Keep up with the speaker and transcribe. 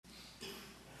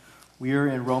We are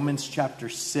in Romans chapter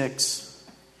 6,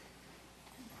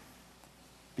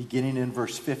 beginning in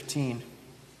verse 15.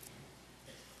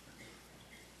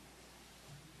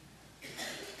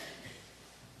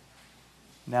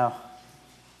 Now,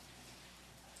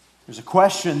 there's a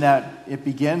question that it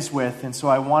begins with, and so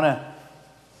I want to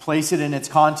place it in its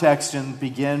context and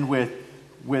begin with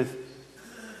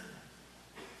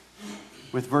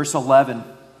verse 11.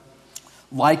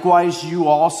 Likewise, you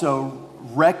also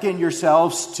reckon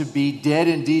yourselves to be dead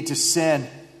indeed to sin,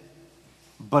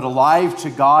 but alive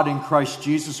to God in Christ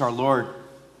Jesus our Lord.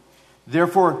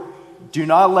 Therefore, do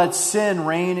not let sin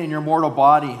reign in your mortal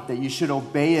body, that you should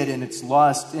obey it in its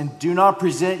lust. And do not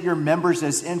present your members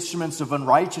as instruments of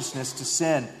unrighteousness to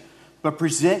sin, but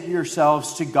present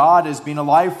yourselves to God as being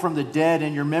alive from the dead,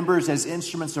 and your members as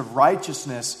instruments of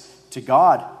righteousness to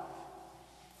God.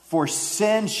 For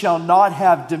sin shall not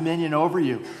have dominion over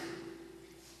you.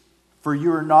 For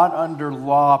you are not under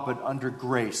law, but under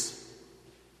grace.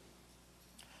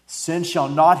 Sin shall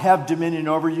not have dominion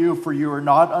over you, for you are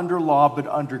not under law, but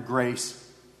under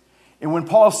grace. And when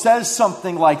Paul says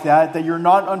something like that you're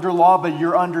not under law, but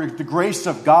you're under the grace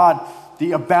of God,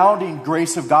 the abounding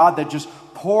grace of God that just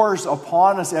pours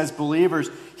upon us as believers,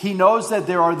 he knows that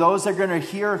there are those that are going to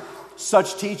hear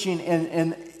such teaching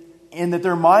and that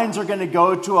their minds are going to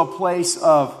go to a place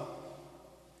of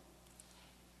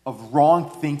wrong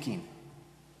thinking.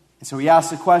 And so he asks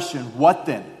the question, what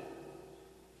then?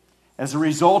 As a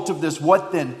result of this,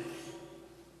 what then?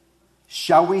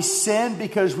 Shall we sin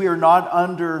because we are not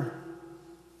under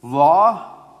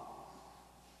law,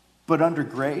 but under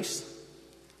grace?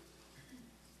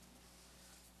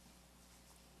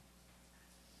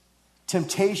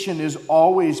 Temptation is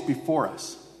always before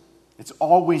us. It's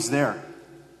always there.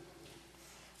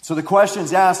 So the question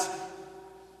is asked,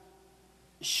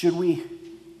 should we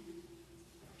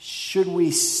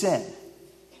sin?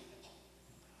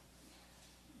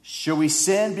 Should we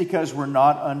sin because we're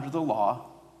not under the law,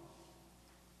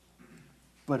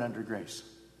 but under grace?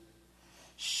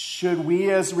 Should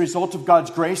we, as a result of God's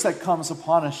grace that comes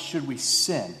upon us, should we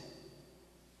sin?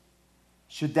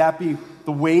 Should that be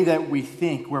the way that we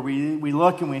think, where we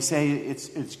look and we say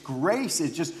it's grace?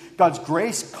 It's just God's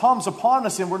grace comes upon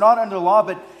us, and we're not under the law,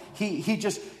 but He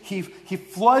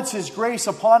floods His grace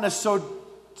upon us. So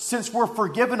since we're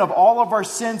forgiven of all of our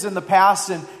sins in the past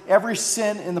and every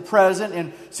sin in the present,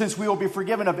 and since we will be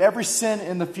forgiven of every sin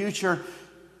in the future,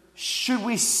 should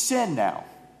we sin now?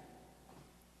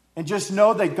 And just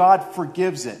know that God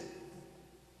forgives it.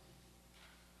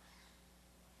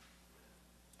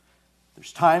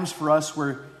 There's times for us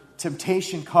where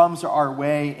temptation comes our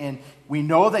way, and we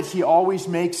know that He always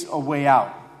makes a way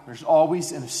out. There's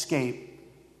always an escape.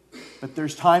 But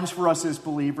there's times for us as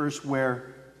believers where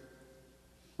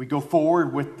we go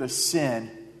forward with the sin,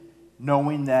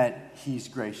 knowing that He's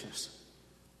gracious.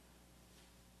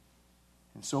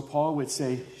 And so Paul would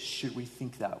say, should we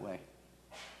think that way?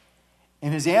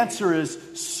 And his answer is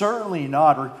certainly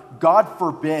not, or God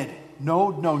forbid.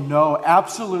 No,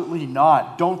 absolutely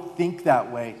not. Don't think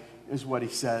that way, is what he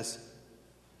says.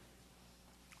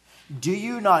 Do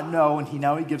you not know, and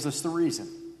he gives us the reason.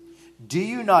 Do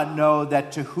you not know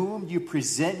that to whom you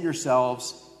present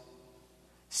yourselves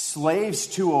slaves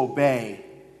to obey,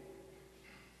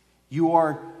 you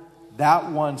are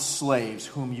that one's slaves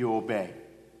whom you obey,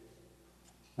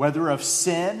 whether of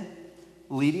sin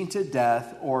leading to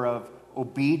death or of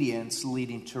obedience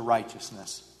leading to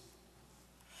righteousness?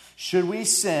 Should we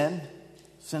sin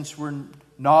since we're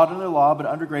not under law but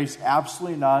under grace?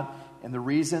 Absolutely not. And the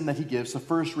reason that he gives, the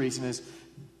first reason is,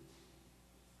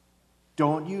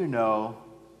 don't you know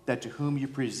that to whom you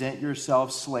present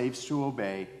yourselves slaves to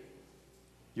obey,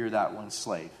 you're that one's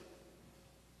slave?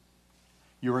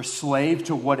 You're a slave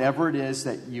to whatever it is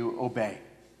that you obey.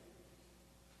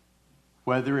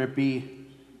 Whether it be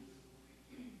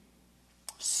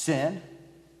sin,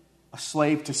 a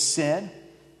slave to sin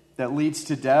that leads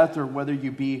to death, or whether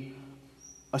you be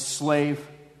a slave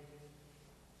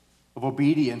of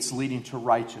obedience leading to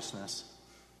righteousness.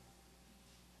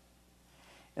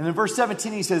 And in verse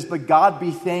 17 he says, but God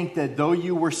be thanked that though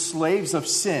you were slaves of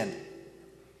sin,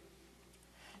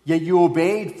 yet you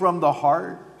obeyed from the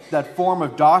heart that form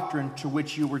of doctrine to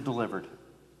which you were delivered.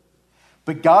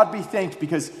 But God be thanked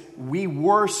because we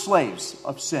were slaves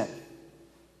of sin.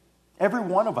 Every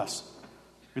one of us.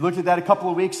 We looked at that a couple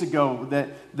of weeks ago, that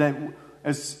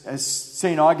as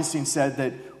St. Augustine said,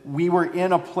 that we were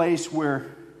in a place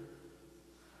where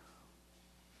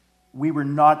we were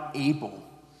not able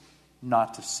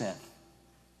not to sin.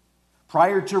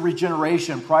 Prior to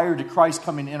regeneration, prior to Christ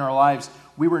coming in our lives,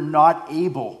 we were not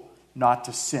able not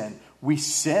to sin. We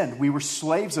sinned. We were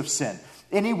slaves of sin.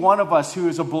 Any one of us who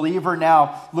is a believer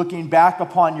now, looking back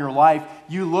upon your life,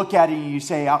 you look at it and you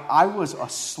say, I was a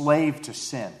slave to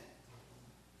sin.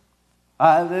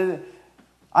 I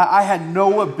had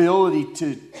no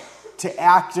ability to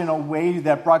act in a way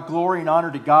that brought glory and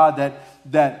honor to God,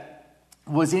 that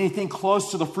was anything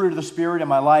close to the fruit of the Spirit in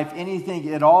my life, anything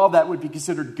at all that would be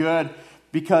considered good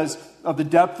because of the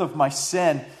depth of my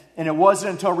sin. And it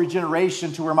wasn't until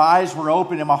regeneration, to where my eyes were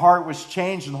open and my heart was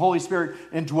changed and the Holy Spirit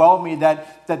indwelled me,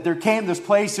 that there came this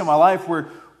place in my life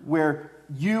where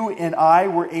you and I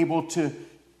were able to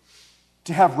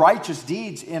have righteous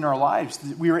deeds in our lives.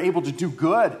 We were able to do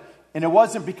good. And it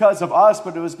wasn't because of us,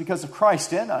 but it was because of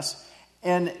Christ in us.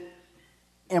 And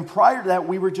prior to that,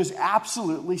 we were just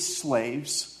absolutely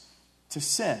slaves to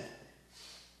sin.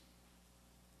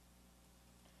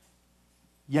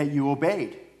 Yet you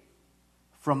obeyed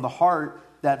from the heart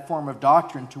that form of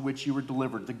doctrine to which you were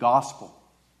delivered, the gospel.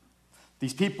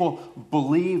 These people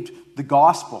believed the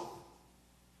gospel.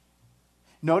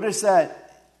 Notice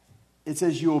that it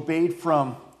says you obeyed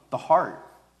from the heart.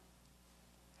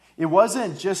 It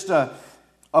wasn't just a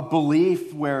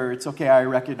belief where it's okay, I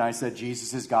recognize that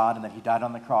Jesus is God and that he died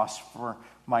on the cross for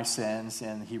my sins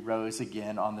and he rose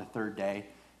again on the third day.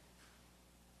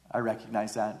 I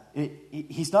recognize that.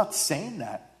 He's not saying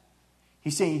that.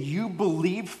 He's saying you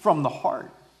believed from the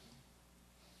heart.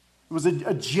 It was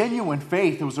a genuine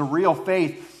faith. It was a real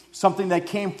faith. Something that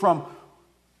came from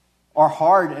our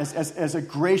heart as a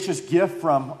gracious gift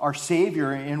from our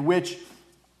Savior, in which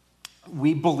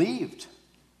we believed.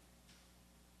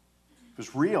 It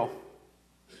was real.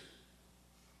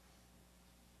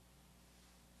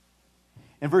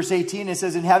 In verse 18 it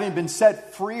says, and having been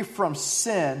set free from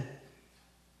sin,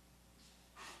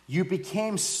 you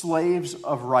became slaves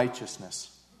of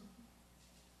righteousness.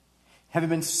 Having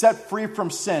been set free from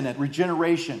sin at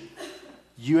regeneration,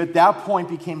 you at that point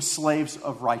became slaves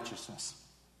of righteousness.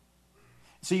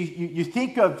 So you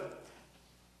think of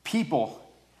people.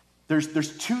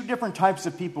 There's two different types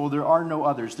of people. There are no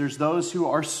others. There's those who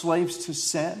are slaves to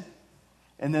sin,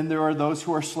 and then there are those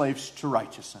who are slaves to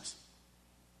righteousness.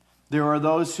 There are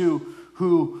those who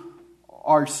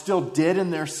are still dead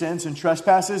in their sins and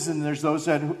trespasses, and there's those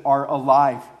that are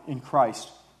alive in Christ.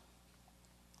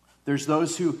 There's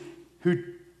those who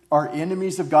are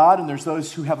enemies of God, and there's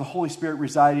those who have the Holy Spirit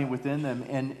residing within them,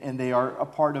 and they are a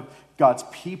part of God's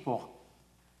people.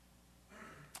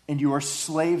 And you are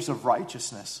slaves of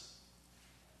righteousness.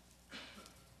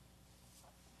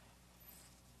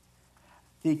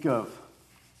 Think of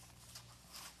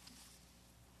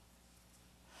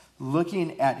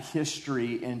looking at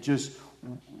history and just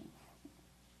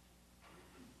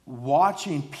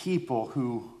watching people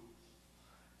who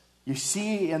you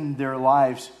see in their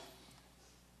lives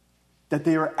that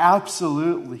they are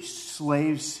absolutely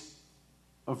slaves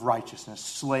of righteousness,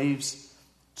 slaves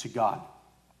to God.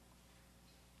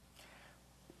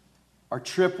 Our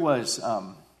trip was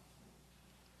a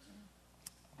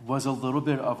little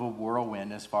bit of a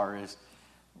whirlwind as far as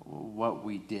what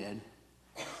we did.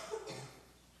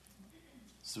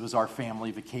 This was our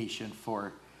family vacation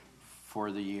for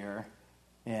the year,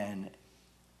 and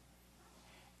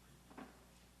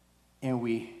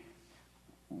we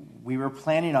were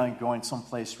planning on going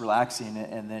someplace relaxing,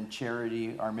 and then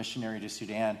Charity, our missionary to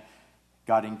Sudan,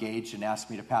 got engaged and asked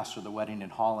me to pastor the wedding in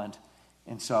Holland,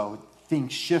 and so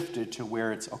things shifted to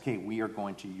where it's okay. We are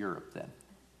going to Europe then,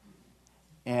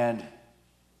 and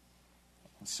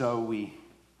so we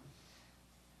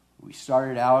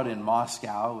started out in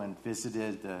Moscow and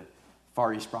visited the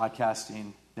Far East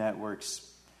Broadcasting Network's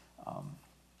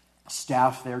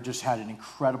staff there. Just had an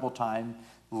incredible time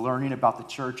learning about the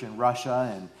church in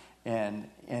Russia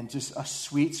and just a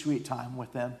sweet time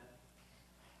with them.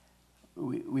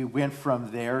 We went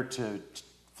from there to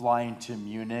flying to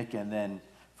Munich, and then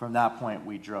from that point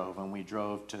we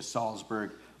drove to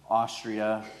Salzburg,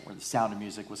 Austria, where the Sound of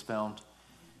Music was filmed.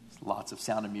 Lots of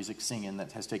Sound of Music singing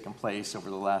that has taken place over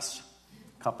the last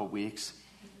couple weeks.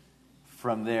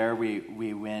 From there,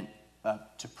 we went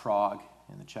up to Prague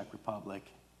in the Czech Republic,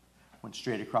 went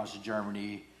straight across to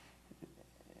Germany,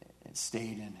 and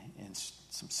stayed in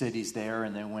some cities there,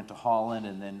 and then went to Holland,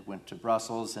 and then went to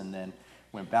Brussels, and then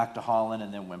went back to Holland,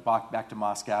 and then went back to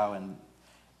Moscow, and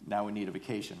now we need a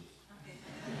vacation.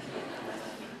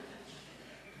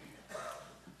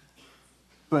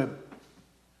 But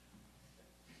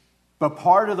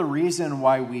part of the reason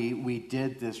why we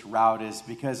did this route is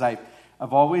because I've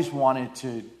always wanted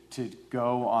to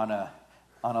go on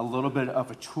a little bit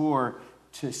of a tour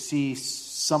to see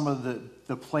some of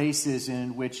the places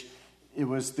in which it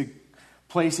was the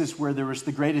places where there was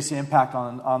the greatest impact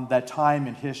on that time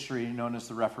in history known as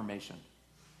the Reformation.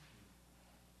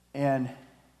 And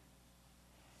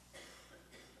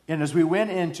as we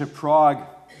went into Prague,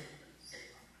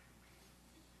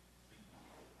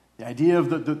 the idea of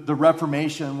the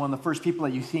Reformation, one of the first people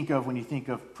that you think of when you think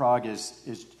of Prague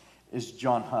is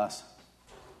John Huss.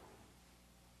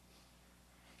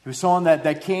 He was someone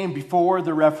that came before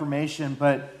the Reformation,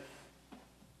 but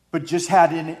just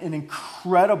had an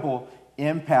incredible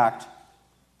impact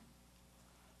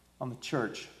on the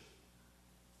church.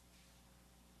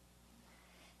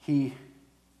 He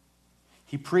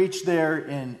preached there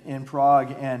in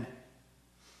Prague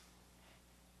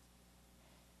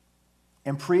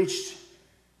and preached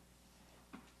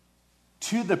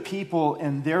to the people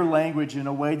in their language in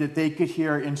a way that they could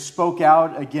hear, and spoke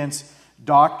out against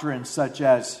doctrines such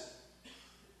as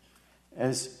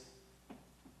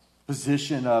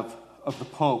position of the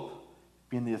Pope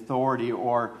being the authority,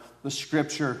 or the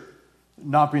Scripture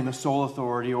not being the sole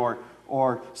authority,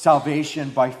 or salvation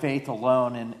by faith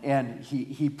alone. And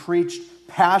he preached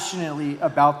passionately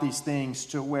about these things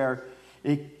to where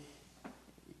it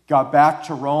got back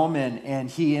to Rome, and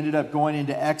he ended up going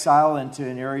into exile into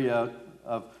an area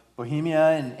of Bohemia,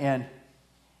 and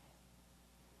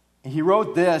he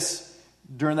wrote this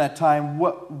during that time: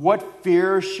 what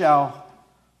fear shall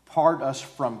part us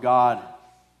from God,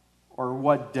 or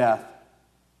what death?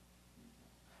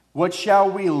 What shall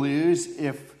we lose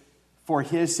if for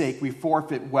his sake we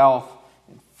forfeit wealth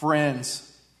and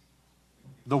friends,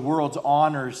 the world's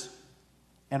honors,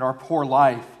 and our poor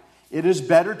life? It is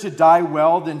better to die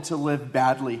well than to live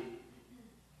badly.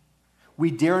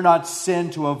 We dare not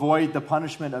sin to avoid the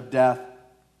punishment of death.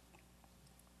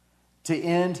 To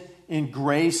end in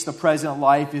grace the present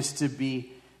life is to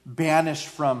be banished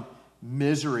from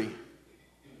misery.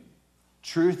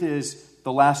 Truth is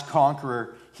the last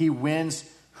conqueror. He wins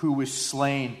who was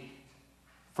slain.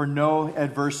 For no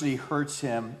adversity hurts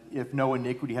him if no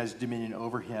iniquity has dominion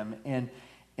over him.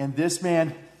 And this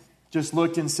man just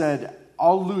looked and said,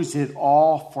 I'll lose it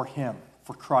all for him,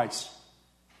 for Christ.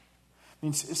 I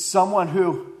mean, someone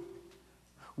who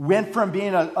went from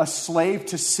being a slave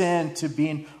to sin to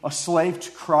being a slave to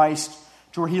Christ,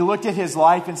 to where he looked at his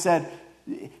life and said,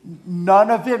 none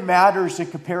of it matters in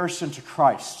comparison to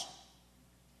Christ.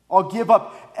 I'll give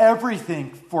up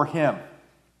everything for him.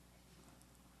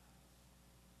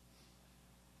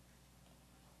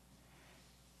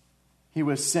 He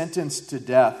was sentenced to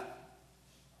death.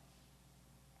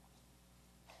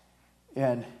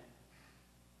 And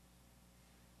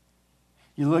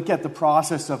you look at the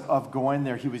process of going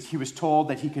there. He was told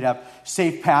that he could have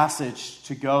safe passage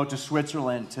to go to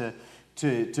Switzerland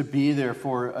to be there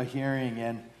for a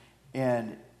hearing.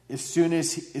 And as soon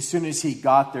as he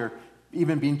got there,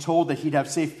 even being told that he'd have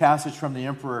safe passage from the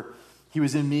emperor, he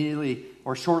was immediately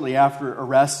or shortly after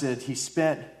arrested. He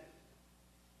spent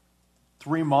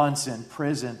 3 months in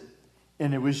prison,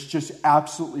 and it was just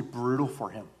absolutely brutal for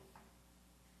him.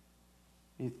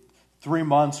 3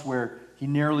 months where he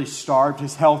nearly starved.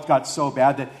 His health got so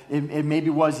bad that it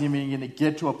maybe wasn't even going to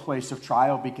get to a place of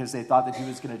trial because they thought that he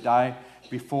was going to die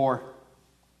before.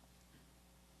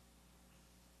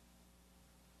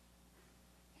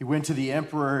 He went to the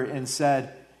emperor and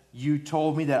said, you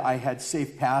told me that I had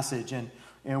safe passage. And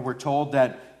we're told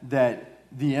that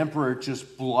the emperor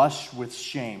just blushed with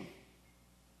shame.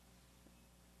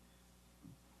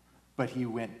 But he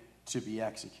went to be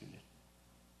executed.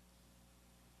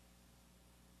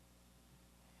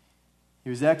 He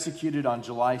was executed on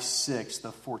July 6th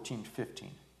of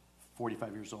 1415,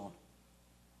 45 years old.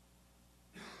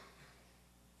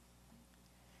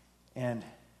 And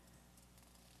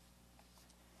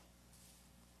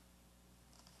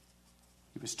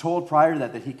he was told prior to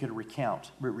that he could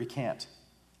recant.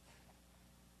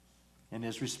 And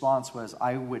his response was,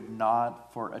 I would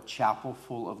not for a chapel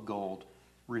full of gold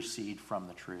recede from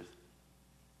the truth.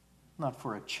 Not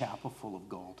for a chapel full of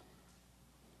gold.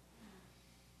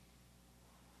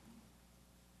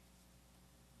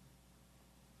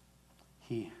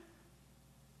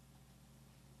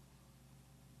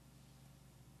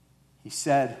 He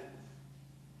said,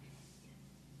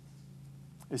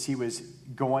 as he was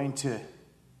going to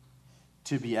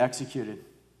be executed,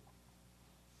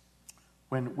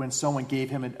 when someone gave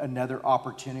him another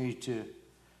opportunity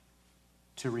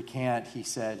to recant, he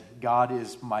said, God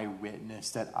is my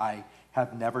witness that I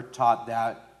have never taught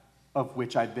that of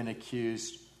which I've been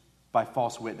accused by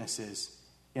false witnesses.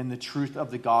 In the truth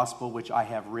of the gospel which I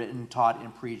have written, taught,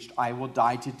 and preached, I will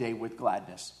die today with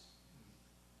gladness.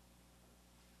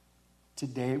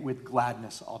 Today with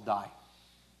gladness I'll die.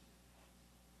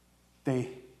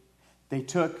 They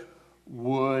took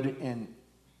wood and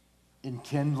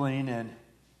kindling, and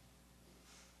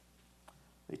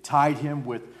they tied him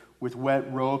with with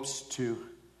wet ropes to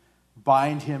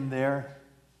bind him there,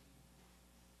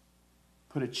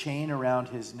 put a chain around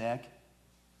his neck.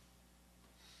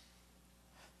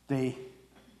 They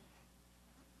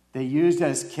used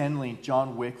as kindling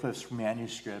John Wycliffe's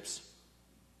manuscripts,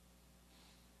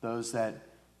 those that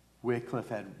Wycliffe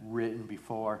had written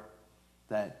before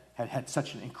that had had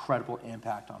such an incredible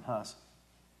impact on us.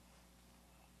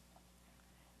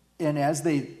 And as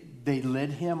they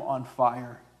lit him on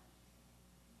fire,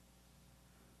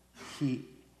 he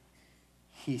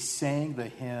sang the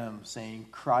hymn saying,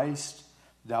 "Christ,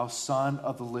 thou Son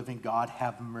of the living God,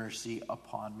 have mercy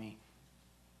upon me."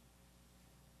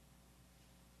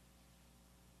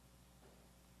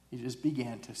 He just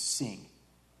began to sing.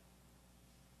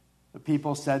 The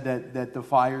people said that the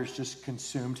fires just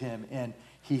consumed him, and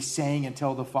he sang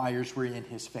until the fires were in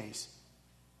his face.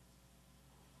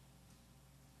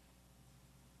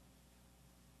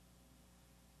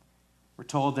 We're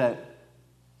told that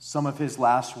some of his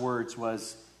last words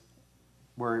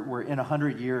were in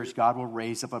 100 years, God will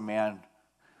raise up a man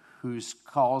whose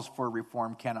calls for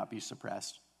reform cannot be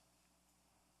suppressed.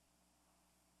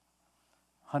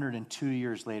 102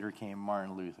 years later came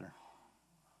Martin Luther.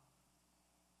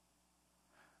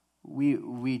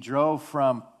 We drove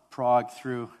from Prague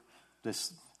through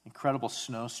this incredible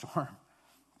snowstorm,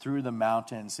 through the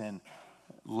mountains, and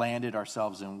landed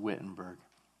ourselves in Wittenberg.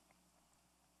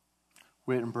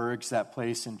 Wittenberg's that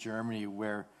place in Germany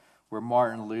where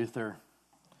Martin Luther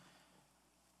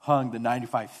hung the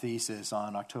 95 Theses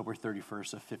on October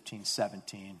 31st of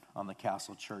 1517 on the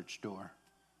castle church door.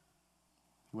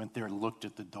 He went there and looked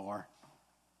at the door.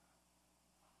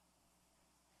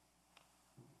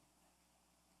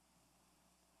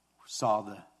 Saw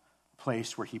the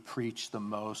place where he preached the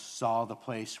most, saw the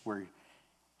place where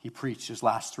he preached his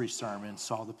last 3 sermons,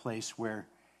 saw the place where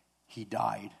he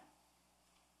died.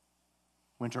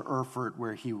 Went to Erfurt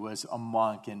where he was a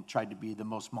monk and tried to be the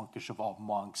most monkish of all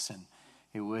monks, and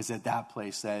it was at that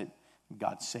place that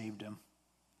God saved him.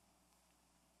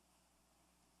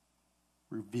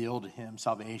 Revealed to him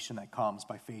salvation that comes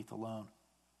by faith alone.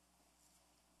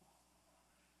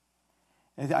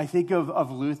 And I think of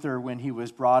Luther when he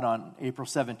was brought on April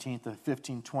 17th of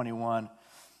 1521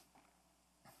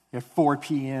 at 4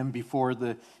 p.m. before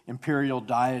the imperial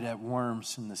diet at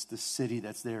Worms in this city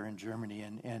that's there in Germany.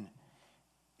 And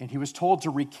he was told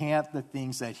to recant the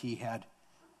things that he had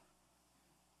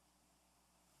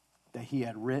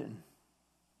written.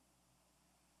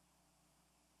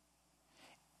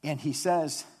 And he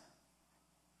says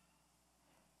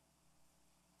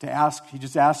he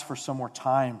just asked for some more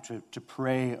time to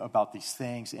pray about these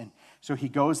things. And so he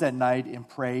goes that night and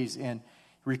prays, and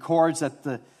records that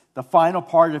the final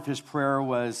part of his prayer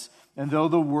was, "And though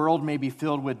the world may be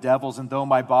filled with devils, and though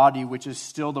my body, which is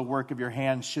still the work of your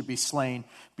hands, should be slain,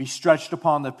 be stretched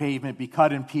upon the pavement, be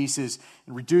cut in pieces,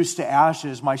 and reduced to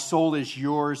ashes, my soul is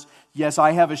yours. Yes,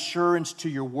 I have assurance to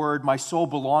your word. My soul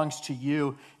belongs to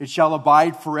you. It shall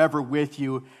abide forever with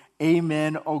you.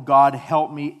 Amen, O God,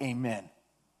 help me, amen."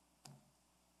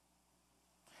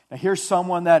 Now here's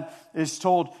someone that is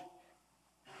told,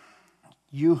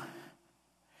 you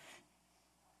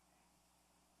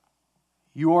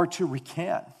are to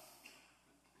recant.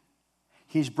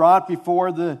 He's brought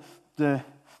before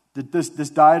this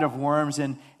diet of worms,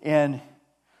 and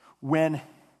when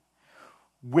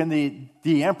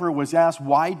the emperor was asked,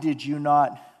 why did you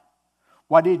not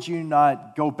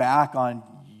go back on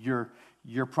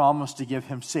your promise to give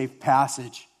him safe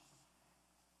passage?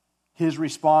 His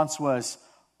response was,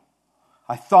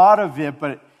 I thought of it,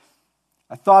 but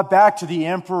I thought back to the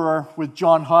emperor with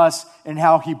John Huss and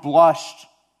how he blushed.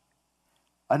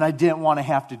 And I didn't want to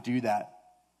have to do that.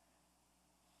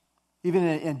 Even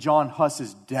in John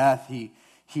Huss's death, the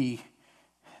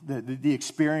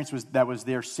experience that was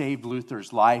there saved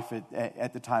Luther's life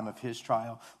at the time of his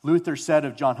trial. Luther said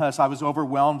of John Huss, "I was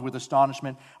overwhelmed with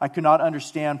astonishment. I could not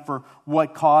understand for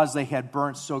what cause they had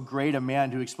burnt so great a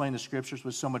man who explained the scriptures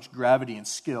with so much gravity and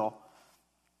skill."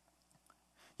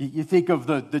 You think of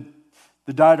the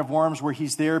diet of worms where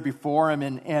he's there before him,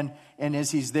 and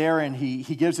as he's there and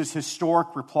he gives his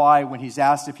historic reply when he's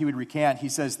asked if he would recant. He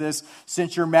says this,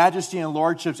 "Since your majesty and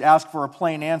lordships ask for a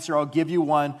plain answer, I'll give you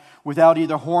one without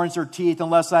either horns or teeth,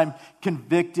 unless I'm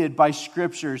convicted by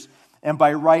scriptures and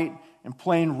by right and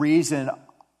plain reason.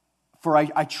 For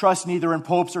I trust neither in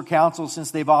popes or councils,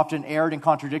 since they've often erred and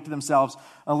contradicted themselves.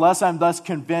 Unless I'm thus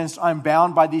convinced I'm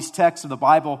bound by these texts of the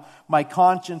Bible, my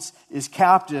conscience is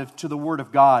captive to the word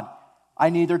of God. I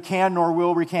neither can nor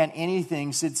will recant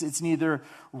anything, since it's neither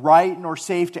right nor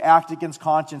safe to act against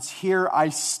conscience. Here I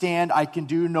stand, I can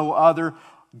do no other.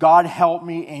 God help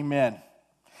me, amen."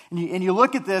 And you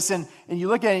look at this and you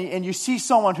look at it and you see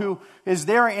someone who is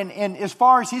there, and as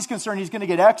far as he's concerned, he's going to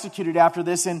get executed after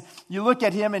this. And you look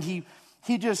at him and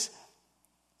he just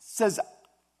says,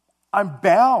 I'm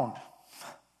bound.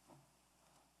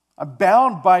 I'm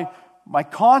bound by my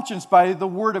conscience, by the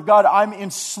word of God. I'm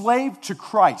enslaved to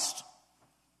Christ.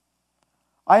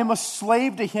 I am a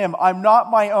slave to him. I'm not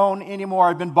my own anymore.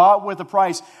 I've been bought with a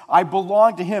price. I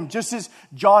belong to him. Just as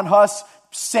John Huss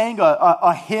sang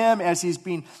a hymn as he's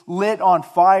being lit on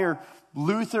fire,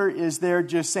 Luther is there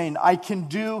just saying, I can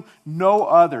do no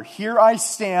other. Here I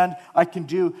stand, I can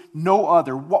do no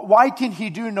other. Why can he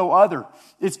do no other?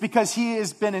 It's because he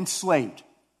has been enslaved.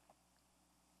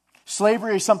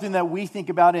 Slavery is something that we think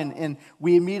about, and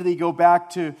we immediately go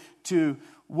back to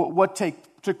what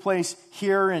took place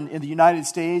here in the United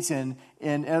States and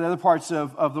in other parts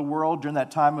of the world during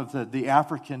that time of the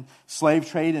African slave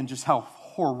trade, and just how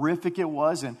horrific it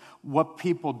was and what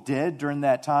people did during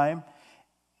that time.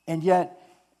 And yet,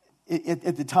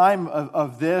 at the time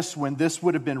of this, when this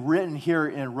would have been written here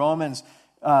in Romans,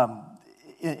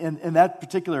 in that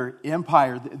particular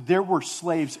empire, there were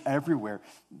slaves everywhere.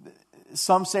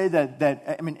 Some say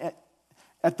that I mean,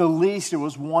 at the least, it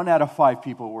was 1 out of 5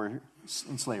 people were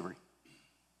in slavery.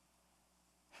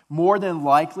 More than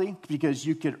likely, because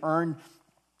you could earn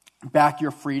back your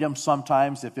freedom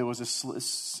sometimes if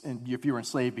if you were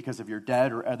enslaved because of your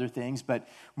debt or other things. But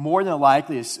more than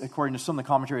likely, according to some of the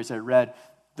commentaries I read,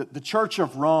 the Church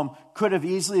of Rome could have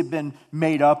easily been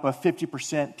made up of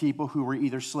 50% people who were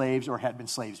either slaves or had been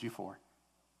slaves before.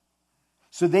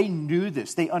 So they knew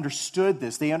this. They understood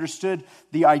this. They understood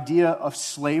the idea of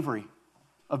slavery,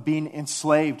 of being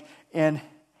enslaved. And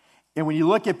when you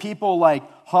look at people like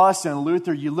Huss and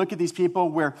Luther, you look at these people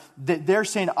where they're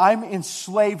saying, I'm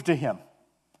enslaved to him.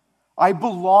 I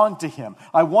belong to him.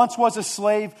 I once was a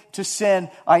slave to sin.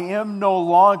 I am no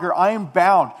longer. I am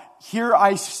bound. Here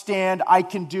I stand. I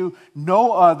can do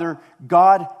no other.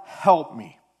 God, help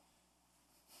me.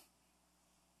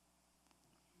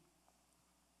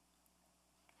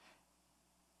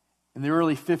 In the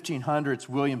early 1500s,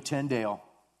 William Tyndale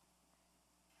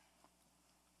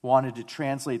wanted to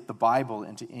translate the Bible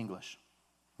into English.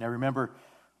 Now remember,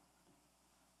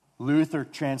 Luther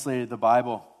translated the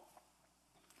Bible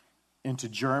into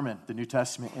German, the New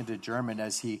Testament into German,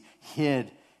 as he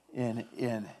hid in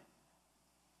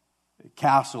a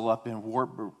castle up in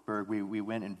Wartburg. We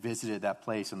went and visited that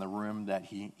place in the room that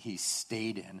he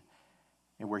stayed in,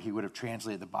 and where he would have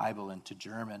translated the Bible into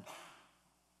German.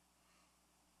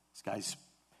 These guys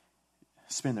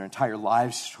spend their entire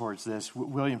lives towards this.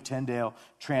 William Tyndale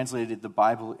translated the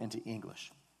Bible into English.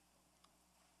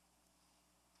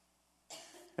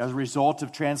 As a result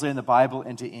of translating the Bible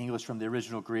into English from the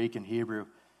original Greek and Hebrew,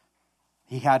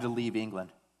 he had to leave England.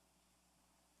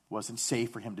 It wasn't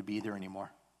safe for him to be there anymore.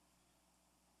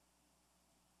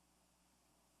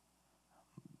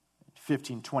 In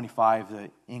 1525,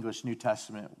 the English New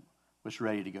Testament was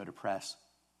ready to go to press.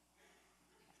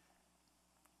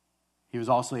 He was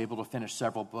also able to finish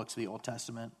several books of the Old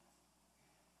Testament.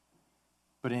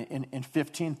 But in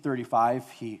 1535,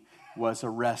 he was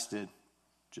arrested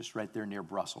just right there near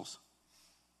Brussels.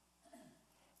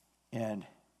 And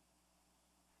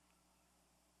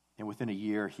within a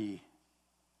year, he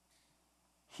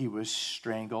was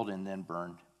strangled and then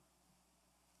burned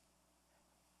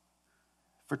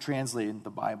for translating the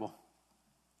Bible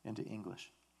into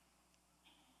English.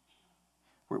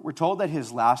 We're told that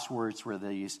his last words were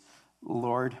these: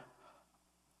 Lord,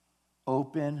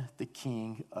 open the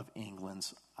King of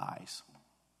England's eyes.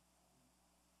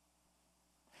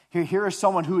 Here is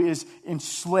someone who is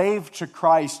enslaved to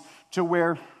Christ, to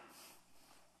where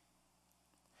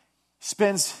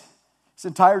spends his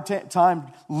entire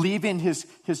time leaving his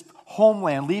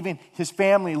homeland, leaving his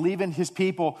family, leaving his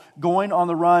people, going on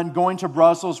the run, going to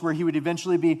Brussels where he would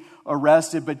eventually be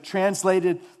arrested, but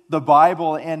translated the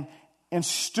Bible and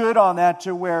stood on that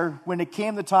to where when it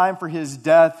came the time for his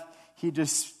death, he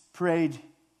just prayed,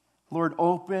 Lord,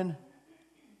 open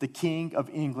the King of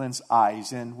England's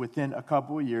eyes. And within a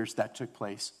couple of years, that took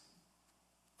place.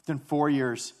 Within 4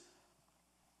 years,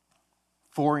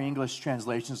 4 English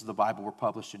translations of the Bible were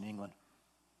published in England.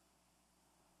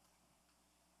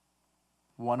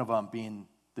 One of them being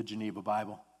the Geneva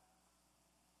Bible.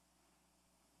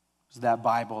 It was that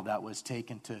Bible that was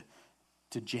taken to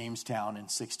Jamestown in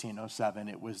 1607.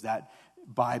 It was that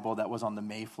Bible that was on the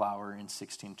Mayflower in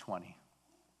 1620.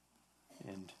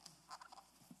 And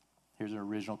here's an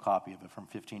original copy of it from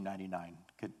 1599.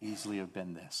 Could easily have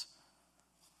been this.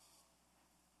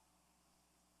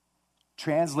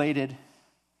 Translated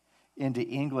into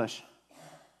English,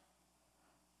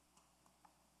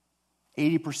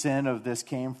 80% of this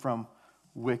came from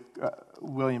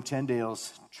William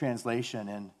Tyndale's translation,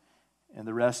 and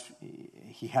the rest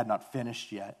he had not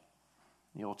finished yet,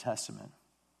 the Old Testament.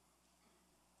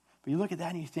 But you look at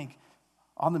that and you think,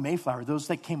 on the Mayflower, those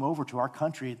that came over to our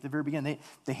country at the very beginning,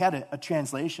 they had a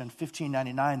translation,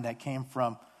 1599, that came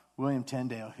from William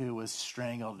Tyndale, who was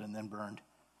strangled and then burned.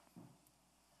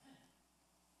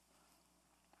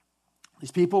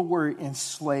 These people were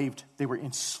enslaved. They were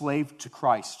enslaved to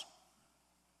Christ.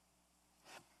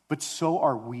 But so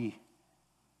are we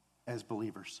as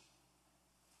believers.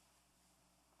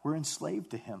 We're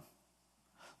enslaved to him.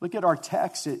 Look at our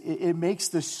text. It makes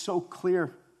this so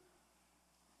clear.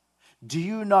 Do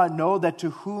you not know that to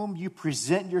whom you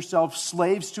present yourselves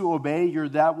slaves to obey, you're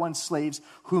that one slaves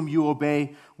whom you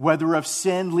obey, whether of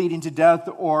sin leading to death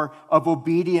or of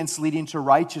obedience leading to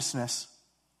righteousness?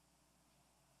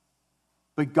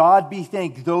 But God be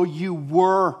thanked, though you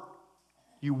were,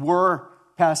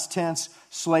 past tense,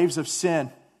 slaves of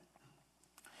sin,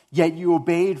 yet you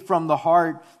obeyed from the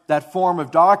heart that form of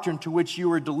doctrine to which you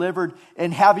were delivered,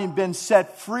 and having been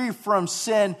set free from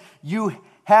sin, you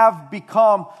have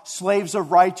become slaves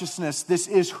of righteousness. This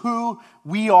is who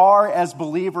we are as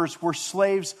believers. We're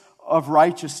slaves of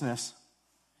righteousness.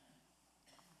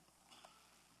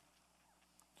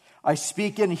 I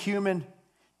speak in human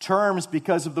terms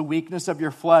because of the weakness of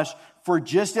your flesh. For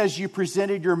just as you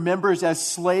presented your members as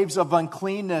slaves of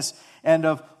uncleanness and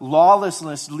of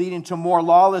lawlessness, leading to more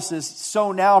lawlessness,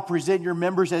 so now present your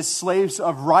members as slaves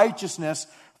of righteousness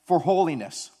for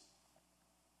holiness.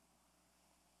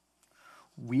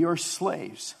 We are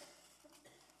slaves.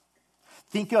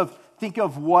 Think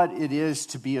of what it is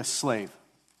to be a slave.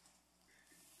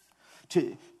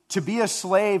 To be a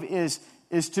slave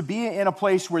is to be in a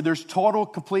place where there's total,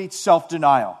 complete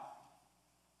self-denial.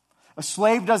 A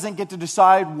slave doesn't get to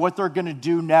decide what they're going to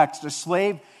do next. A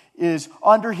slave is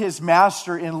under his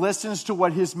master and listens to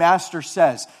what his master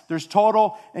says. There's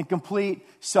total and complete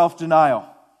self-denial.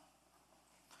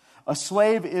 A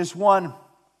slave is one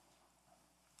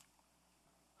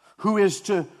who is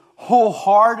to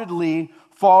wholeheartedly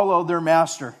follow their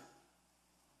master,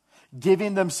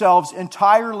 giving themselves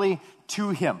entirely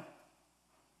to him.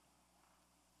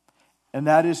 And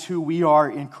that is who we are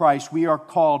in Christ. We are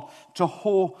called to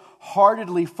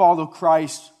wholeheartedly follow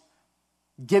Christ,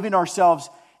 giving ourselves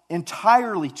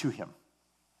entirely to him.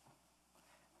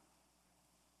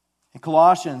 In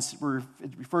Colossians,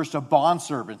 it refers to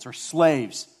bondservants or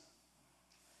slaves.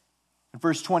 In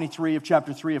verse 23 of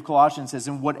chapter 3 of Colossians says,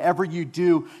 and whatever you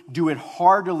do, do it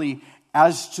heartily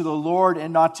as to the Lord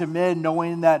and not to men,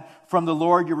 knowing that from the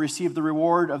Lord you receive the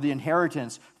reward of the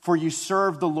inheritance. For you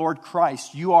serve the Lord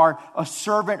Christ. You are a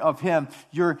servant of him.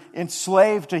 You're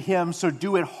enslaved to him, so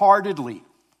do it heartedly.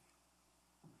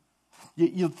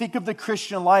 You think of the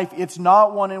Christian life, it's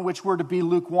not one in which we're to be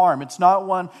lukewarm. It's not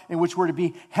one in which we're to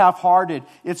be half-hearted.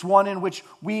 It's one in which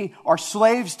we are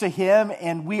slaves to him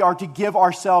and we are to give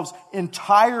ourselves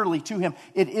entirely to him.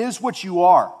 It is what you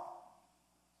are.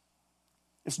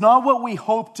 It's not what we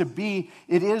hope to be.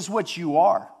 It is what you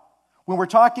are. When we're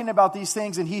talking about these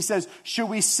things and he says, should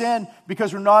we sin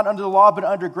because we're not under the law but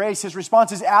under grace? His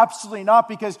response is absolutely not,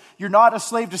 because you're not a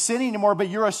slave to sin anymore, but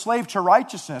you're a slave to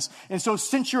righteousness. And so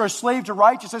since you're a slave to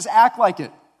righteousness, act like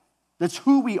it. That's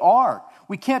who we are.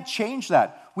 We can't change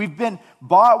that. We've been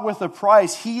bought with a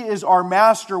price. He is our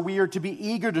master. We are to be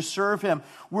eager to serve him.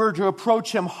 We're to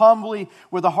approach him humbly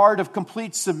with a heart of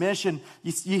complete submission.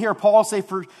 You hear Paul say,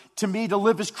 to me to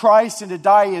live is Christ and to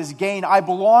die is gain. I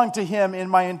belong to him in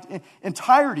my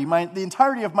entirety, the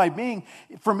entirety of my being.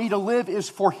 For me to live is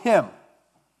for him.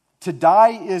 To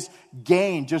die is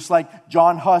gain, just like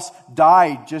John Huss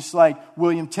died, just like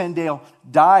William Tyndale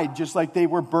died, just like they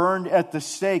were burned at the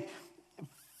stake.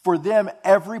 For them,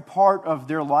 every part of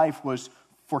their life was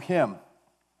for him.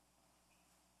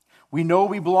 We know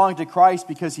we belong to Christ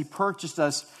because he purchased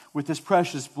us with his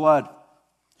precious blood.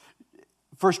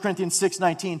 1 Corinthians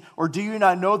 6:19, or do you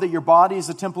not know that your body is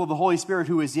the temple of the Holy Spirit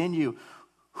who is in you,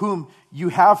 whom you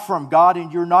have from God,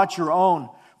 and you're not your own?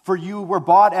 For you were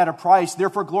bought at a price.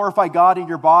 Therefore glorify God in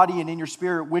your body and in your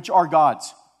spirit, which are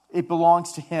God's. It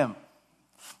belongs to him.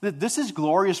 This is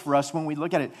glorious for us when we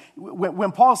look at it.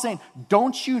 When Paul is saying,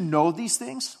 don't you know these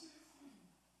things?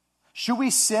 Should we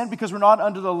sin because we're not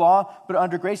under the law but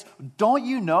under grace? Don't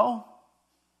you know?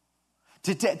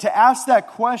 To ask that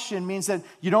question means that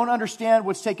you don't understand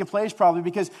what's taking place probably,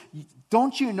 because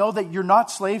don't you know that you're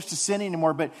not slaves to sin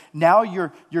anymore, but now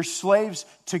you're slaves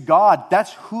to God.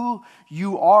 That's who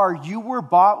you are. You were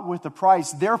bought with a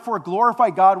price. Therefore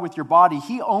glorify God with your body.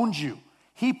 He owns you.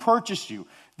 He purchased you.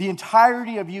 The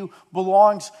entirety of you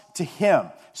belongs to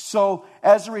Him. So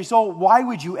as a result, why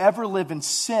would you ever live in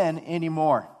sin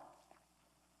anymore?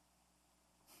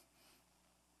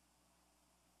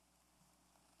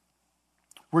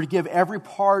 We're to give every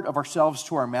part of ourselves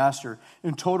to our Master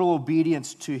in total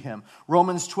obedience to Him.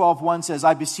 Romans 12:1 says,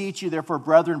 I beseech you, therefore,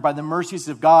 brethren, by the mercies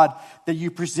of God, that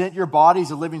you present your bodies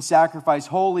a living sacrifice,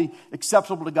 holy,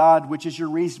 acceptable to God, which is your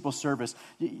reasonable service.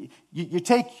 You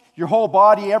take your whole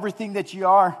body, everything that you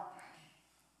are,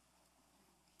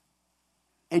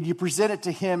 and you present it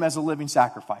to Him as a living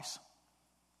sacrifice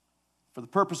for the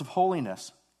purpose of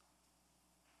holiness.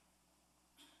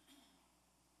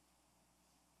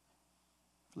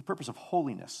 For the purpose of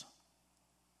holiness.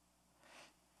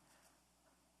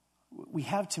 We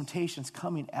have temptations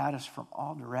coming at us from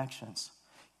all directions.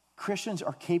 Christians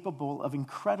are capable of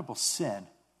incredible sin.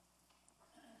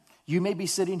 You may be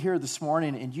sitting here this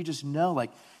morning and you just know,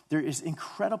 like, there is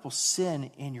incredible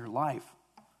sin in your life.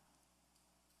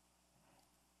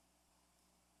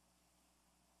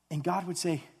 And God would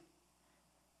say,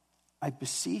 I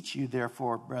beseech you,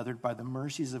 therefore, brethren, by the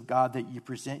mercies of God, that you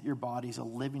present your bodies a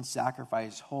living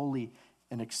sacrifice, holy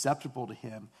and acceptable to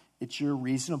Him. It's your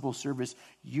reasonable service.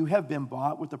 You have been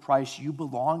bought with a price. You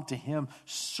belong to Him.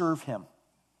 Serve Him.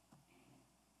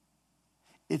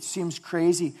 It seems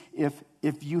crazy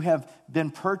if you have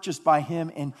been purchased by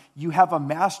Him and you have a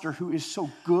Master who is so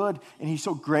good and He's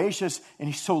so gracious and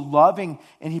He's so loving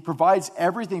and He provides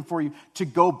everything for you, to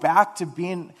go back to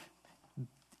being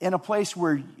in a place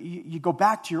where you go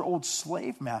back to your old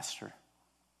slave master.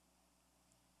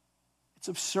 It's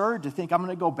absurd to think I'm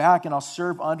going to go back and I'll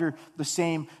serve under the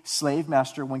same slave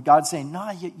master, when God's saying,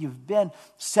 no, you've been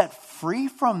set free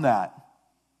from that.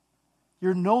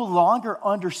 You're no longer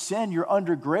under sin, you're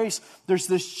under grace. There's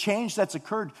this change that's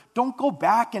occurred. Don't go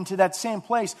back into that same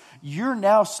place. You're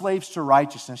now slaves to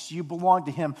righteousness. You belong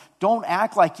to Him. Don't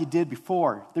act like you did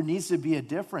before. There needs to be a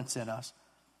difference in us.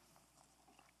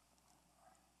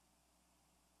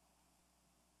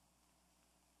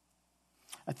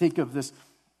 I think of this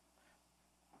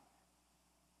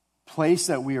place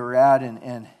that we were at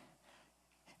in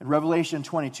Revelation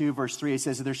 22, verse 3. It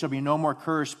says that there shall be no more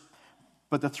curse,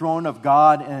 but the throne of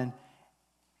God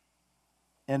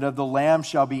and of the Lamb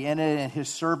shall be in it, and His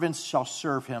servants shall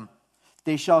serve Him.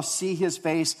 They shall see His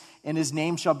face, and His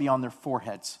name shall be on their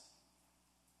foreheads.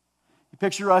 You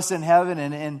picture us in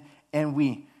heaven, and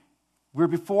we're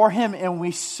before Him, and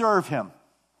we serve Him.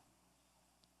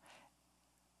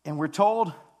 And we're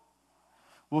told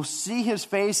we'll see His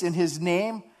face, and His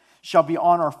name shall be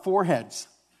on our foreheads.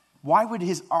 Why would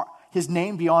His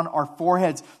name be on our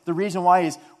foreheads? The reason why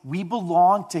is we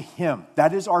belong to Him.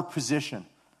 That is our position.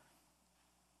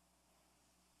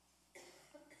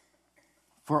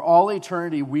 For all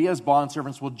eternity, we as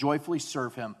bondservants will joyfully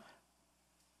serve Him.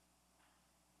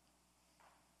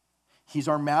 He's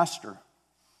our master.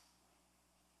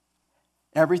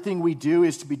 Everything we do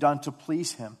is to be done to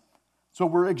please Him. So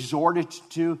we're exhorted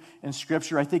to in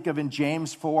Scripture. I think of in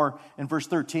James 4 and verse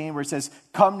 13, where it says,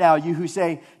 come now, you who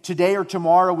say, today or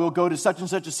tomorrow we'll go to such and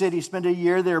such a city, spend a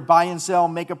year there, buy and sell,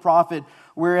 make a profit.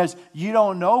 Whereas you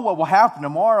don't know what will happen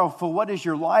tomorrow, for what is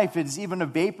your life? It is even a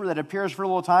vapor that appears for a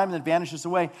little time and then vanishes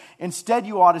away. Instead,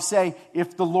 you ought to say,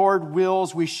 if the Lord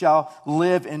wills, we shall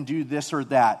live and do this or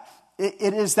that.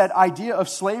 It is that idea of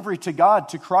slavery to God,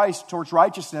 to Christ, towards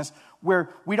righteousness,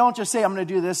 where we don't just say, I'm going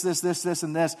to do this,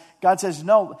 and this. God says,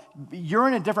 no, you're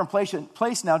in a different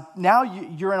place now. Now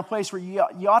you're in a place where you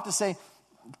ought to say,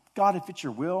 God, if it's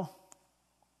your will,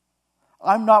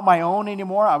 I'm not my own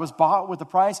anymore. I was bought with a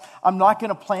price. I'm not going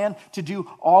to plan to do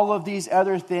all of these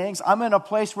other things. I'm in a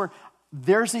place where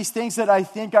there's these things that I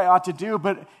think I ought to do,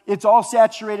 but it's all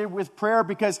saturated with prayer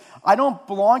because I don't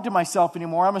belong to myself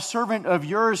anymore. I'm a servant of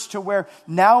yours, to where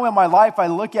now in my life I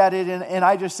look at it and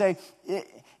I just say,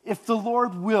 if the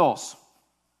Lord wills,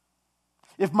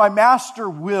 if my master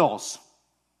wills,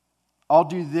 I'll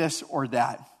do this or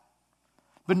that.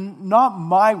 But not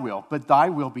my will, but thy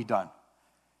will be done.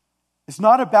 It's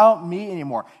not about me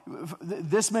anymore.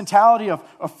 This mentality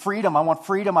of freedom, I want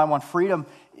freedom, I want freedom.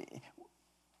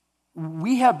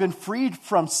 We have been freed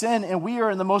from sin and we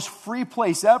are in the most free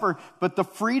place ever. But the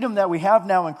freedom that we have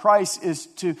now in Christ is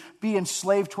to be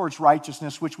enslaved towards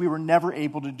righteousness, which we were never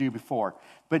able to do before.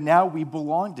 But now we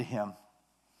belong to Him.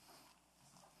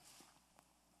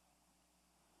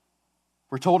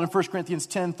 We're told in 1 Corinthians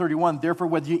 10:31, therefore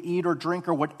whether you eat or drink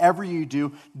or whatever you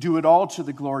do, do it all to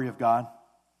the glory of God.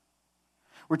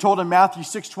 We're told in Matthew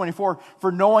 6:24, for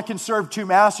no one can serve two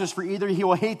masters, for either he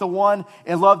will hate the one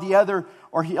and love the other,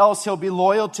 or else he'll be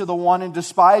loyal to the one and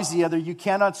despise the other. You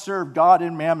cannot serve God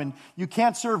and mammon. You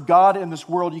can't serve God in this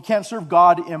world. You can't serve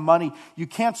God in money. You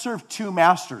can't serve two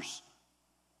masters.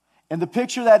 And the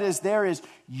picture that is there is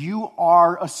you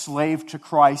are a slave to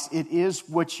Christ. It is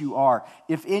what you are.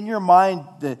 If in your mind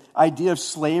the idea of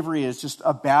slavery is just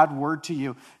a bad word to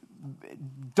you,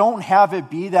 don't have it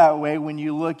be that way when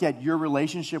you look at your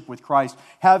relationship with Christ.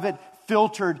 Have it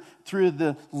filtered through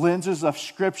the lenses of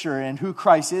Scripture and who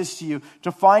Christ is to you,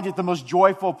 to find it the most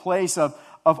joyful place of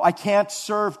I can't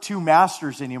serve two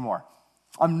masters anymore.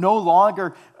 I'm no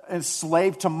longer a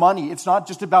slave to money. It's not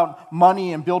just about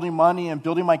money and building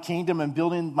my kingdom and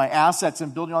building my assets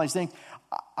and building all these things.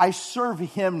 I serve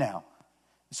Him now.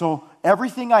 So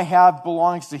everything I have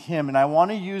belongs to Him, and I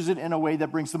want to use it in a way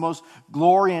that brings the most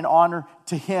glory and honor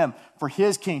to Him, for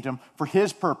His kingdom, for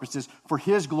His purposes, for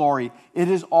His glory. It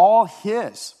is all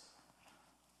His.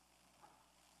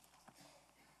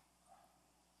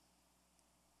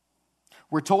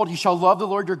 We're told you shall love the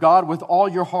Lord your God with all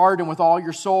your heart and with all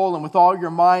your soul and with all your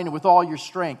mind and with all your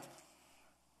strength.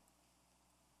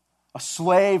 A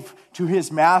slave to his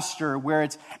master, where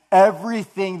it's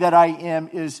everything that I am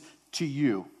is to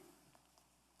you.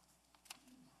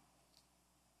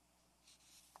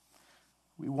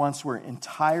 We once were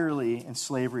entirely in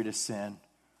slavery to sin.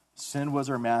 Sin was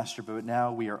our master, but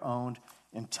now we are owned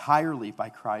entirely by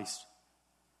Christ.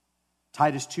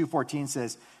 Titus 2:14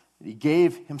 says, He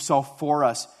gave Himself for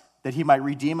us, that He might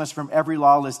redeem us from every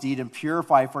lawless deed and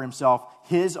purify for Himself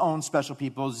His own special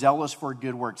people, zealous for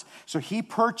good works. So He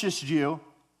purchased you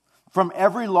from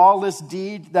every lawless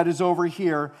deed that is over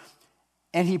here,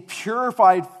 and He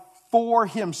purified for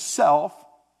Himself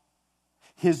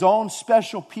His own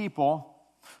special people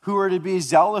who are to be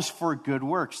zealous for good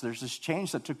works. There's this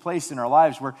change that took place in our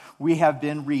lives where we have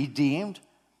been redeemed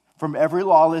from every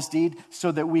lawless deed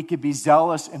so that we could be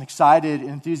zealous and excited and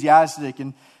enthusiastic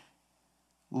and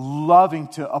loving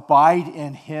to abide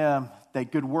in Him,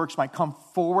 that good works might come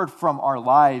forward from our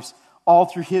lives, all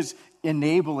through His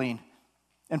enabling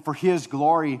and for His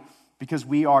glory, because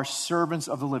we are servants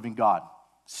of the living God,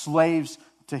 slaves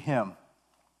to Him.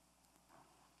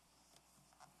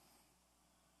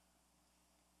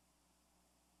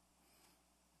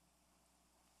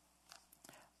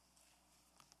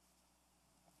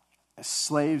 As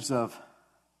slaves of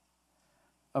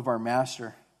our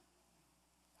master.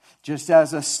 Just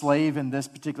as a slave in this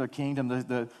particular kingdom,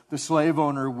 the slave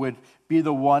owner would be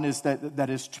the one that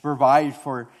is to provide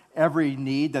for every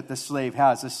need that the slave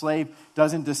has. The slave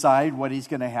doesn't decide what he's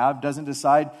going to have, doesn't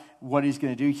decide what he's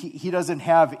going to do. He doesn't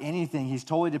have anything. He's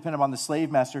totally dependent on the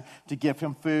slave master to give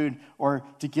him food or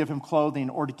to give him clothing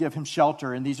or to give him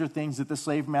shelter. And these are things that the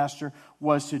slave master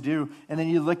was to do. And then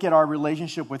you look at our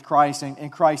relationship with Christ,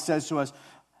 and Christ says to us,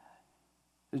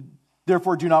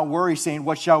 therefore do not worry, saying,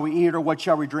 what shall we eat, or what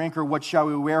shall we drink, or what shall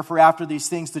we wear? For after these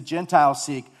things the Gentiles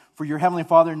seek. For your heavenly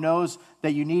Father knows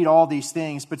that you need all these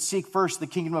things. But seek first the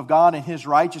kingdom of God and His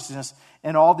righteousness,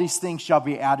 and all these things shall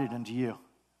be added unto you.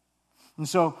 And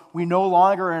so we no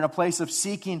longer are in a place of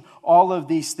seeking all of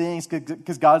these things,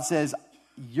 because God says,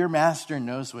 your master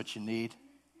knows what you need.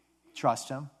 Trust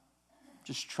Him.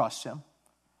 Just trust Him.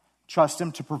 Trust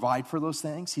Him to provide for those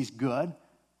things. He's good.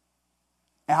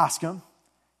 Ask Him.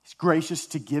 He's gracious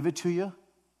to give it to you.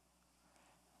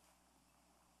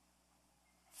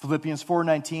 Philippians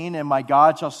 4:19, and my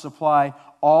God shall supply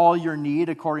all your need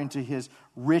according to His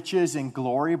riches and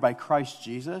glory by Christ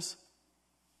Jesus.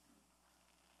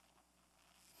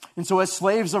 And so as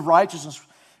slaves of righteousness,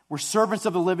 we're servants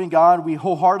of the living God. We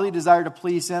wholeheartedly desire to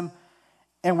please Him,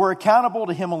 and we're accountable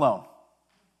to Him alone.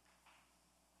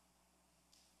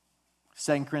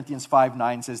 2 Corinthians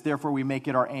 5:9 says, therefore we make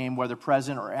it our aim, whether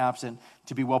present or absent,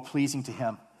 to be well-pleasing to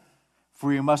Him. For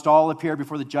we must all appear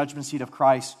before the judgment seat of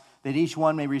Christ, that each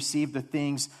one may receive the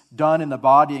things done in the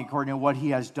body according to what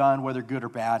he has done, whether good or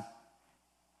bad.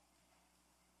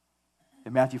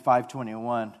 In Matthew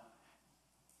 5:21,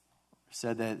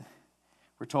 said that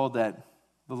we're told that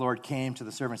the Lord came to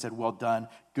the servant and said, well done,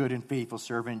 good and faithful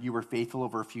servant. You were faithful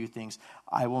over a few things.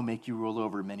 I will make you rule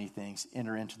over many things.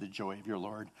 Enter into the joy of your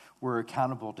Lord. We're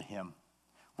accountable to Him.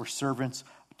 We're servants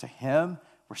to Him.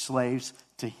 We're slaves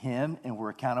to Him, and we're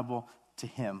accountable to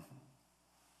Him.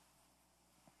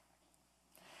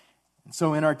 And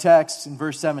so in our text, in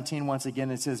verse 17, once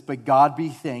again, it says, but God be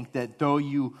thanked that though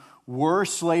you were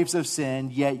slaves of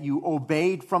sin, yet you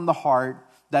obeyed from the heart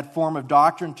that form of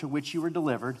doctrine to which you were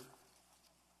delivered.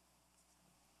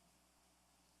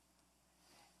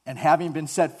 And having been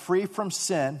set free from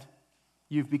sin,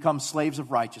 you've become slaves of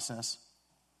righteousness.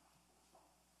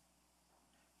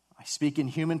 I speak in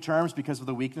human terms because of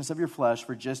the weakness of your flesh,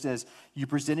 for just as you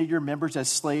presented your members as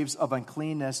slaves of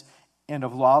uncleanness and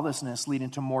of lawlessness,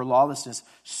 leading to more lawlessness,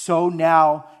 so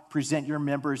now present your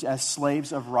members as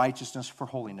slaves of righteousness for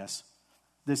holiness.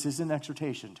 This is an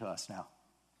exhortation to us now.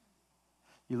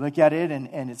 You look at it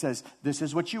and it says, this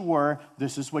is what you were,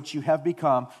 this is what you have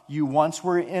become. You once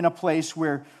were in a place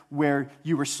where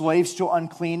you were slaves to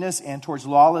uncleanness and towards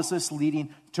lawlessness,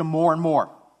 leading to more and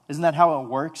more. Isn't that how it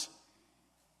works?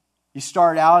 You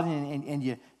start out and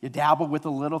you dabble with a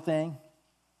little thing.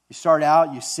 You start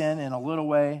out, you sin in a little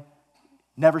way.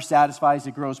 Never satisfies,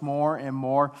 it grows more and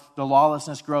more. The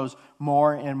lawlessness grows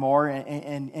more and more.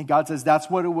 And God says that's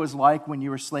what it was like when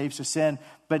you were slaves to sin.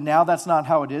 But now that's not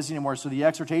how it is anymore. So the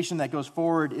exhortation that goes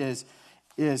forward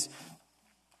is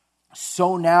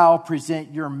so now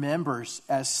present your members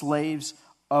as slaves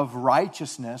of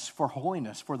righteousness for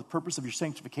holiness, for the purpose of your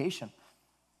sanctification.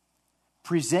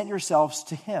 Present yourselves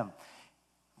to Him.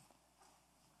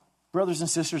 Brothers and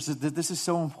sisters, this is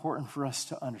so important for us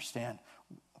to understand.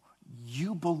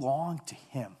 You belong to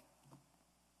Him.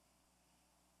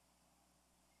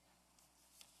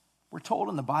 We're told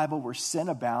in the Bible where sin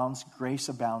abounds, grace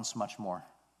abounds much more.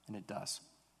 And it does.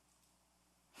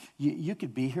 You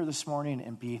could be here this morning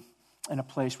and be in a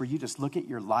place where you just look at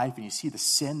your life and you see the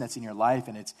sin that's in your life,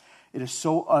 and it is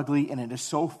so ugly and it is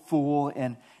so full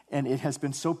and it has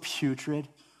been so putrid.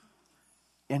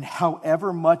 And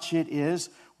however much it is,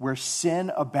 where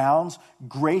sin abounds,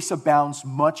 grace abounds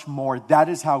much more. That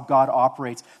is how God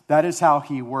operates. That is how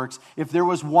He works. If there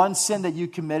was one sin that you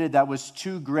committed that was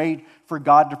too great for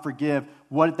God to forgive,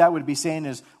 what that would be saying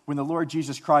is when the Lord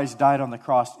Jesus Christ died on the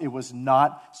cross, it was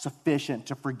not sufficient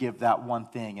to forgive that one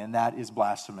thing, and that is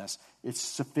blasphemous. It's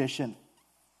sufficient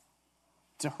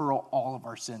to hurl all of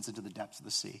our sins into the depths of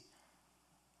the sea.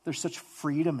 There's such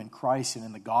freedom in Christ and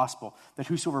in the gospel that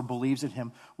whosoever believes in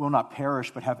Him will not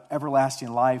perish but have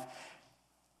everlasting life.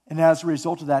 And as a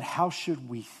result of that, how should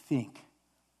we think?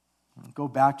 Go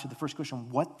back to the first question,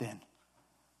 what then?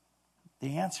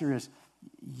 The answer is,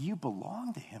 you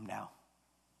belong to Him now.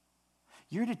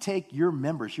 You're to take your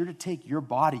members, you're to take your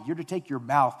body, you're to take your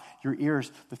mouth, your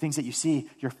ears, the things that you see,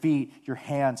 your feet, your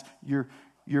hands, your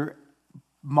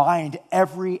mind,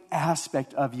 every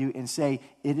aspect of you, and say,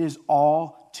 it is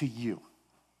all to you.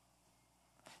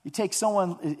 You take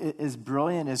someone as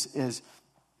brilliant as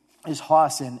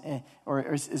Huss or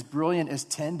as brilliant as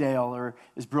Tyndale or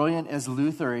as brilliant as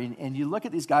Luther, and you look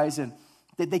at these guys and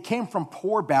they came from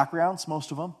poor backgrounds,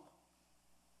 most of them.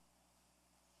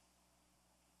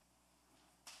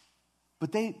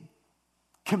 But they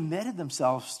committed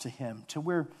themselves to Him to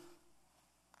where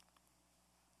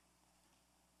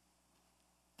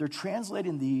they're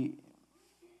translating the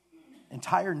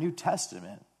entire New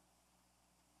Testament,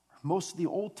 most of the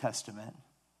Old Testament.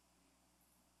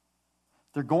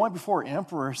 They're going before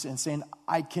emperors and saying,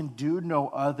 I can do no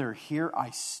other. Here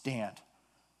I stand.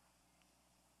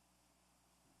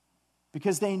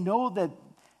 Because they know that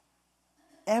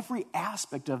every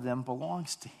aspect of them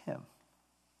belongs to Him.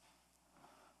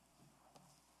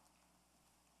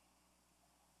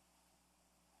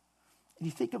 And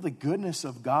you think of the goodness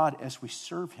of God as we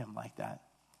serve Him like that.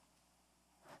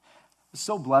 I was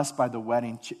so blessed by the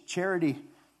wedding. Charity,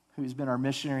 who's been our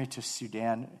missionary to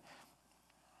Sudan,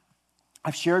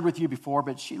 I've shared with you before,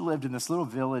 but she lived in this little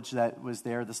village that was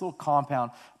there, this little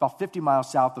compound about 50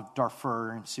 miles south of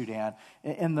Darfur in Sudan.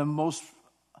 In the most,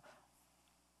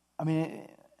 to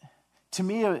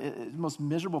me, the most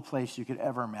miserable place you could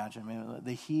ever imagine.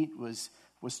 The heat was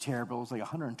terrible. It was like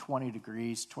 120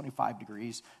 degrees, 25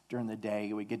 degrees during the day.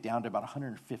 It would get down to about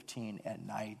 115 at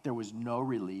night. There was no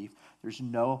relief. There's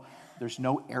no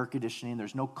air conditioning.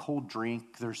 There's no cold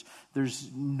drink. There's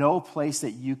no place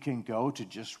that you can go to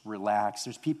just relax.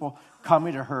 There's people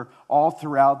coming to her all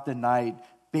throughout the night,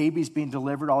 babies being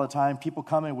delivered all the time, people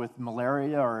coming with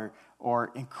malaria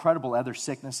or incredible other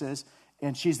sicknesses.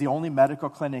 And she's the only medical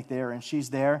clinic there, and she's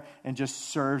there and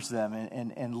just serves them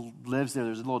and lives there.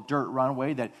 There's a little dirt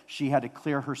runway that she had to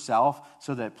clear herself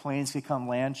so that planes could come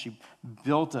land. She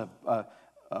built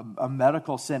a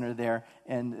medical center there,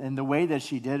 and the way that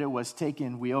she did it was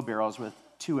taking wheelbarrows with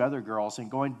two other girls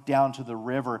and going down to the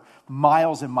river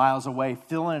miles and miles away,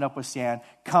 filling it up with sand,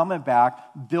 coming back,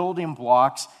 building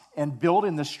blocks, and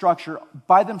building the structure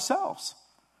by themselves.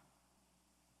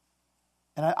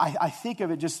 And I think of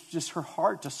it just her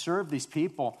heart to serve these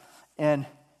people. And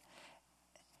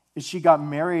she got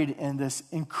married in this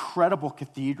incredible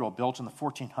cathedral built in the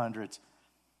 1400s.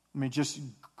 Just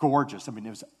gorgeous. It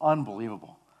was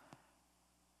unbelievable.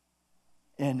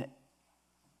 And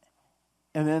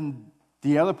then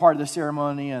the other part of the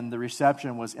ceremony and the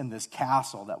reception was in this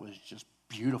castle that was just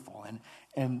beautiful.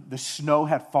 And the snow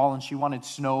had fallen. She wanted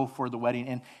snow for the wedding.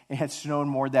 And it had snowed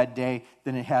more that day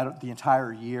than it had the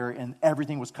entire year. And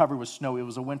everything was covered with snow. It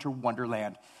was a winter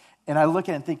wonderland. And I look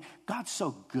at it and think, God's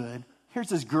so good. Here's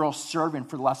this girl serving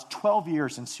for the last 12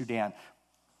 years in Sudan.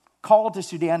 Called to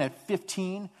Sudan at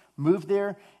 15, moved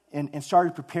there and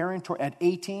started preparing at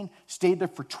 18, stayed there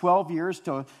for 12 years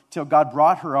till God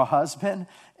brought her a husband.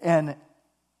 And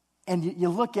you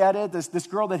look at it, this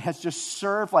girl that has just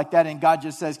served like that, and God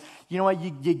just says, you know what,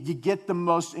 you get the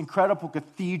most incredible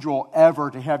cathedral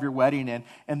ever to have your wedding in,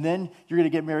 and then you're going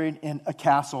to get married in a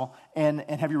castle and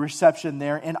have your reception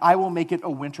there, and I will make it a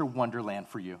winter wonderland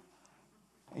for you.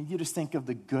 And you just think of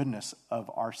the goodness of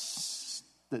our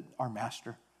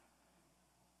master.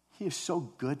 He is so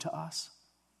good to us.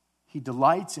 He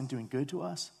delights in doing good to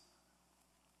us.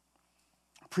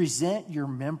 Present your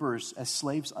members as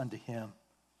slaves unto him.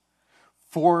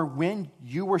 For when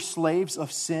you were slaves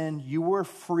of sin, you were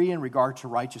free in regard to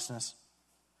righteousness.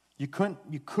 You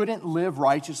couldn't live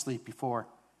righteously before.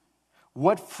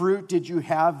 What fruit did you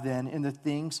have then in the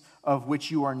things of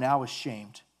which you are now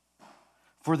ashamed?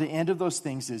 For the end of those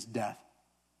things is death.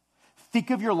 Think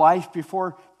of your life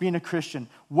before being a Christian.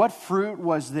 What fruit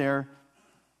was there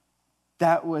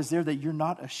that you're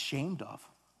not ashamed of?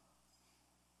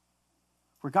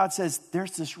 Where God says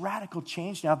there's this radical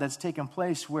change now that's taken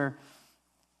place where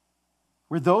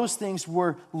those things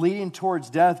were leading towards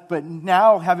death, but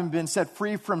now having been set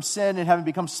free from sin and having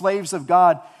become slaves of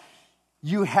God,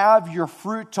 you have your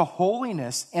fruit to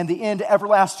holiness and the end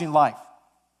everlasting life.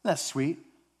 That's sweet.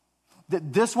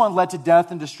 This one led to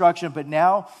death and destruction, but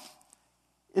now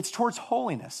it's towards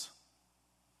holiness.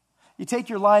 You take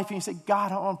your life and you say,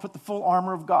 God, I want to put the full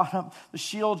armor of God on, the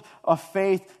shield of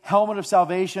faith, helmet of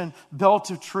salvation,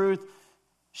 belt of truth,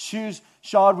 shoes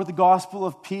shod with the gospel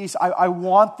of peace. I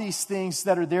want these things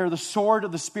that are there, the sword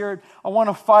of the Spirit. I want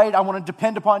to fight. I want to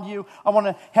depend upon you. I want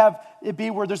to have it be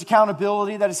where there's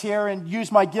accountability that is here, and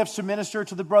use my gifts to minister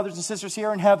to the brothers and sisters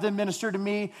here and have them minister to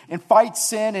me, and fight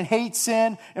sin and hate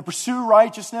sin and pursue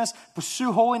righteousness,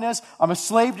 pursue holiness. I'm a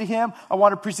slave to him. I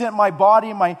want to present my body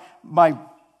and my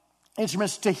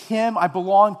instruments to him. I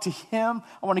belong to him.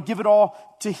 I want to give it all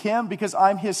to him because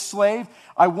I'm his slave.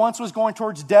 I once was going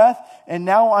towards death, and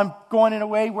now I'm going in a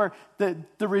way where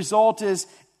the result is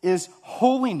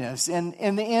holiness and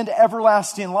in the end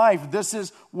everlasting life. This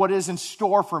is what is in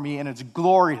store for me, and it's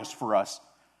glorious for us.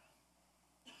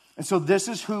 And so this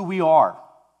is who we are.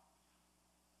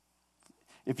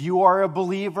 If you are a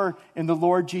believer in the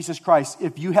Lord Jesus Christ,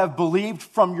 if you have believed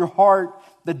from your heart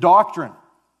the doctrine,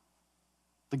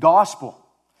 the gospel,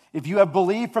 if you have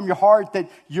believed from your heart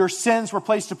that your sins were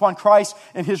placed upon Christ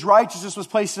and his righteousness was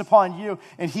placed upon you,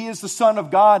 and he is the Son of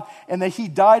God, and that he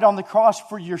died on the cross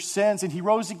for your sins, and he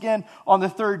rose again on the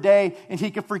third day, and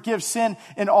he can forgive sin,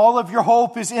 and all of your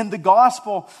hope is in the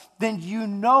gospel, then you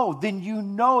know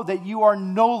that you are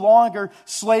no longer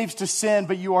slaves to sin,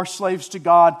 but you are slaves to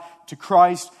God, to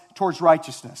Christ, towards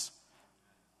righteousness.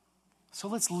 So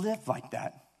let's live like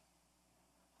that.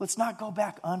 Let's not go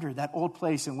back under that old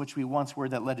place in which we once were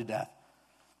that led to death.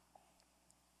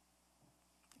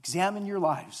 Examine your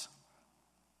lives.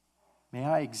 May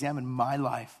I examine my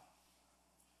life?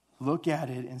 Look at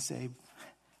it and say,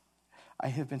 I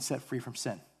have been set free from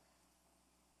sin.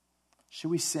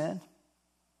 Should we sin?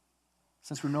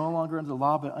 Since we're no longer under the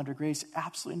law but under grace?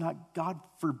 Absolutely not. God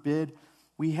forbid.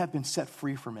 We have been set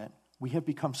free from it. We have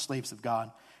become slaves of God.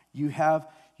 You have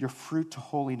your fruit to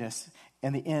holiness,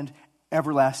 and the end,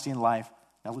 everlasting life.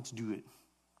 Now let's do it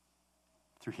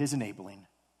through his enabling,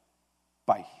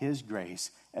 by his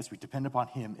grace, as we depend upon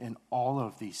him in all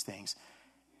of these things.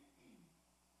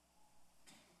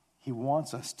 He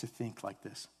wants us to think like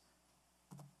this.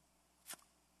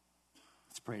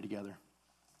 Let's pray together.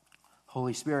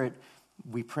 Holy Spirit,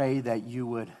 we pray that you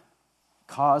would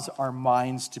cause our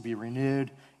minds to be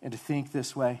renewed and to think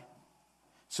this way,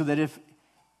 so that if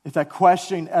that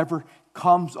question ever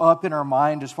comes up in our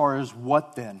mind as far as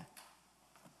what then?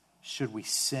 Should we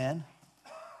sin?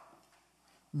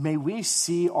 May we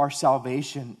see our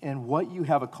salvation in what you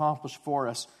have accomplished for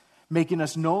us, making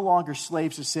us no longer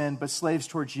slaves to sin, but slaves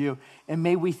towards you. And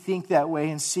may we think that way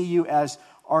and see you as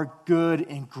our good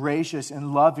and gracious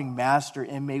and loving master.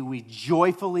 And may we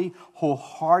joyfully,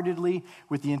 wholeheartedly,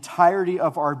 with the entirety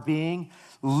of our being,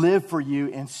 live for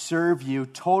you and serve you,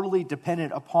 totally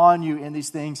dependent upon you in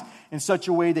these things in such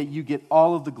a way that you get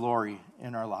all of the glory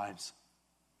in our lives.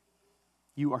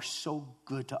 You are so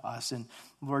good to us. And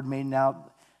Lord, may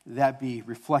now that be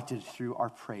reflected through our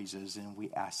praises. And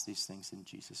we ask these things in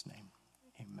Jesus' name.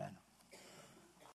 Amen.